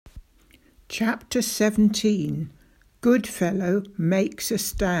Chapter 17. Goodfellow makes a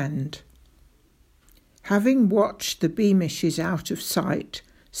stand. Having watched the Beamishes out of sight,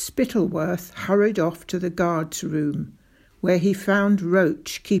 Spittleworth hurried off to the guard's room, where he found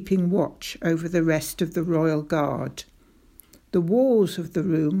Roach keeping watch over the rest of the royal guard. The walls of the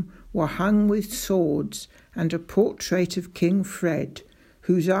room were hung with swords and a portrait of King Fred,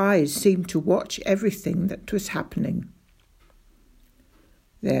 whose eyes seemed to watch everything that was happening.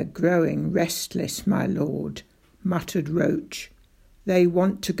 "They're growing restless, my lord," muttered Roach. "They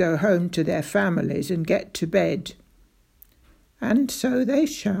want to go home to their families and get to bed." "And so they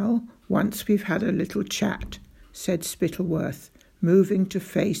shall, once we've had a little chat," said Spittleworth, moving to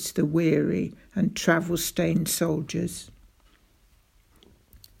face the weary and travel-stained soldiers.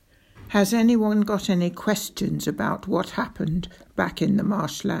 "Has anyone got any questions about what happened back in the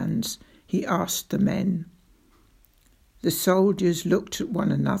marshlands?" he asked the men. The soldiers looked at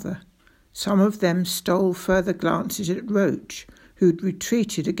one another. Some of them stole further glances at Roach, who'd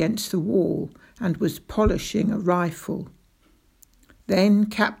retreated against the wall and was polishing a rifle. Then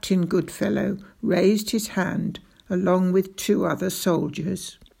Captain Goodfellow raised his hand along with two other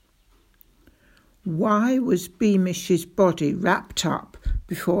soldiers. "Why was Beamish's body wrapped up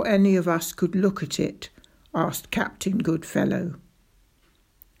before any of us could look at it?" asked Captain Goodfellow.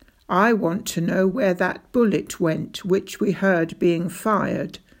 "I want to know where that bullet went which we heard being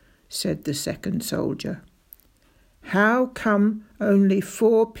fired," said the second soldier. "How come only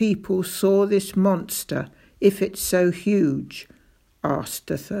 4 people saw this monster, if it's so huge?" asked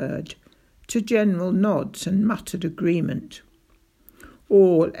the third, to general nods and muttered agreement.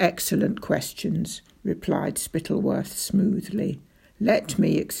 "All excellent questions," replied Spittleworth smoothly. "Let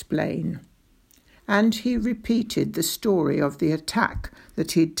me explain." And he repeated the story of the attack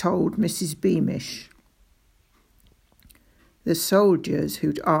that he'd told Mrs. Beamish. The soldiers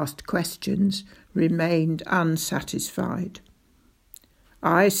who'd asked questions remained unsatisfied.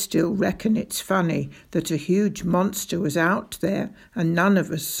 "I still reckon it's funny that a huge monster was out there and none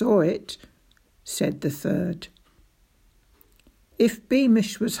of us saw it," said the third. "If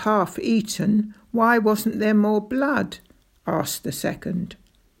Beamish was half eaten, why wasn't there more blood?" asked the second.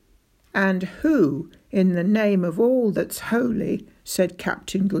 "And who, in the name of all that's holy," said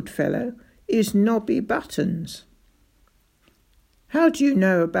Captain Goodfellow, "is Nobby Buttons?" "How do you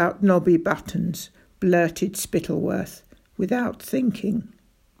know about Nobby Buttons?" blurted Spittleworth, without thinking.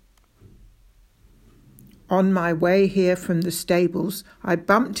 "On my way here from the stables, I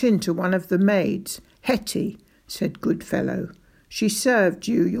bumped into one of the maids, Hetty," said Goodfellow. "She served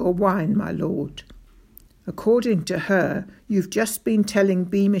you your wine, my lord. According to her, you've just been telling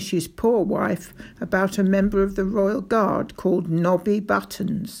Beamish's poor wife about a member of the Royal Guard called Nobby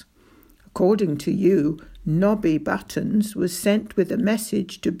Buttons. According to you, Nobby Buttons was sent with a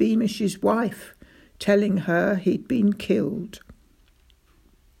message to Beamish's wife, telling her he'd been killed."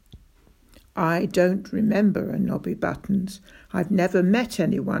 "I don't remember a Nobby Buttons. I've never met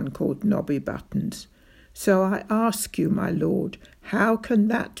anyone called Nobby Buttons. So I ask you, my lord, how can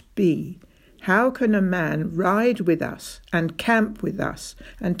that be? How can a man ride with us and camp with us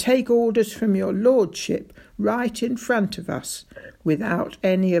and take orders from your lordship right in front of us without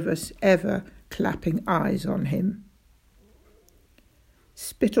any of us ever clapping eyes on him?"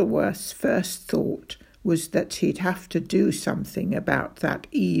 Spittleworth's first thought was that he'd have to do something about that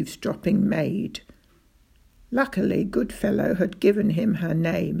eavesdropping maid. Luckily, Goodfellow had given him her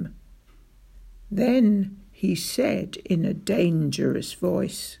name. Then he said in a dangerous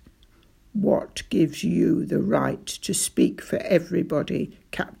voice, "What gives you the right to speak for everybody,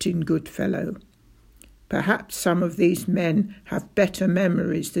 Captain Goodfellow? Perhaps some of these men have better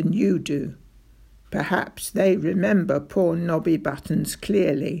memories than you do. Perhaps they remember poor Nobby Buttons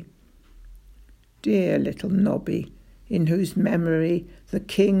clearly. Dear little Nobby, in whose memory the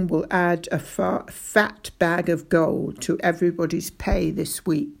king will add a fat bag of gold to everybody's pay this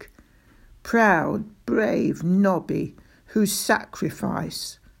week. Proud, brave Nobby, whose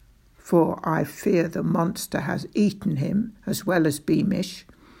sacrifice, for I fear the monster has eaten him as well as Beamish,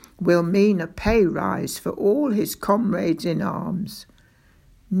 will mean a pay rise for all his comrades in arms.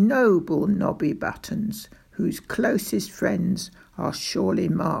 Noble Nobby Buttons, whose closest friends are surely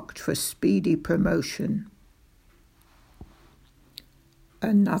marked for speedy promotion."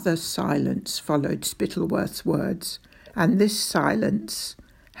 Another silence followed Spittleworth's words, and this silence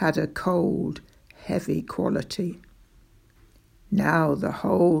had a cold, heavy quality. Now the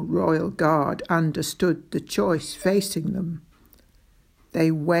whole Royal Guard understood the choice facing them. They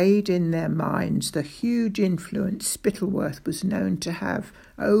weighed in their minds the huge influence Spittleworth was known to have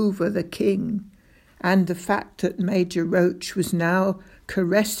over the king, and the fact that Major Roach was now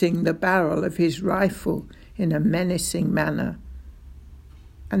caressing the barrel of his rifle in a menacing manner.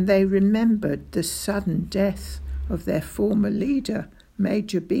 And they remembered the sudden death of their former leader,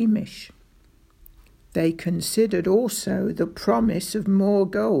 Major Beamish. They considered also the promise of more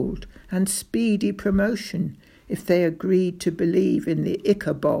gold and speedy promotion if they agreed to believe in the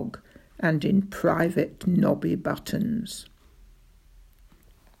Ichabod and in Private Nobby Buttons.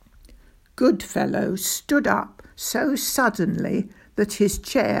 Goodfellow stood up so suddenly that his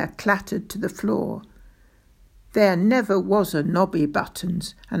chair clattered to the floor. There never was a Nobby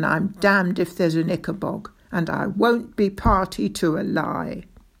Buttons, and I'm damned if there's an Ichabod, and I won't be party to a lie.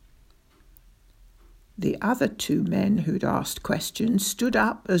 The other two men who'd asked questions stood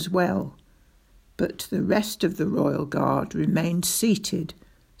up as well, but the rest of the Royal Guard remained seated,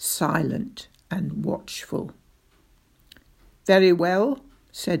 silent and watchful. "Very well,"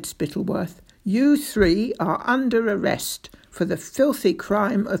 said Spittleworth. "You three are under arrest for the filthy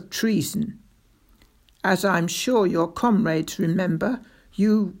crime of treason. As I'm sure your comrades remember,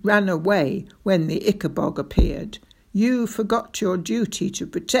 you ran away when the Ichabod appeared. You forgot your duty to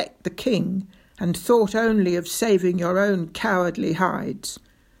protect the king and thought only of saving your own cowardly hides.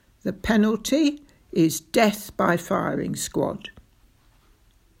 The penalty is death by firing squad."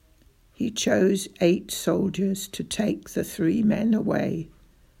 He chose 8 soldiers to take the 3 men away,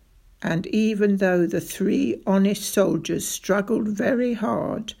 and even though the 3 honest soldiers struggled very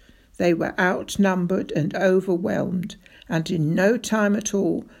hard, they were outnumbered and overwhelmed, and in no time at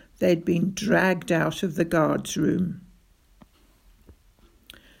all they'd been dragged out of the guard's room.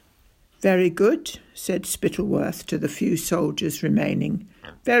 "Very good," said Spittleworth to the few soldiers remaining.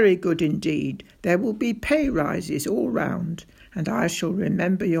 "Very good indeed. There will be pay rises all round, and I shall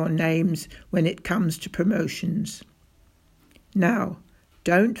remember your names when it comes to promotions. Now,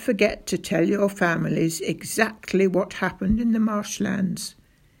 don't forget to tell your families exactly what happened in the marshlands.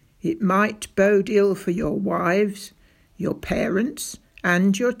 It might bode ill for your wives, your parents,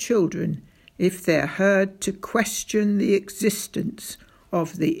 and your children if they're heard to question the existence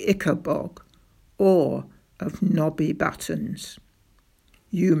of the Ichabod or of Nobby Buttons.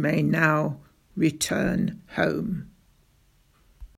 You may now return home."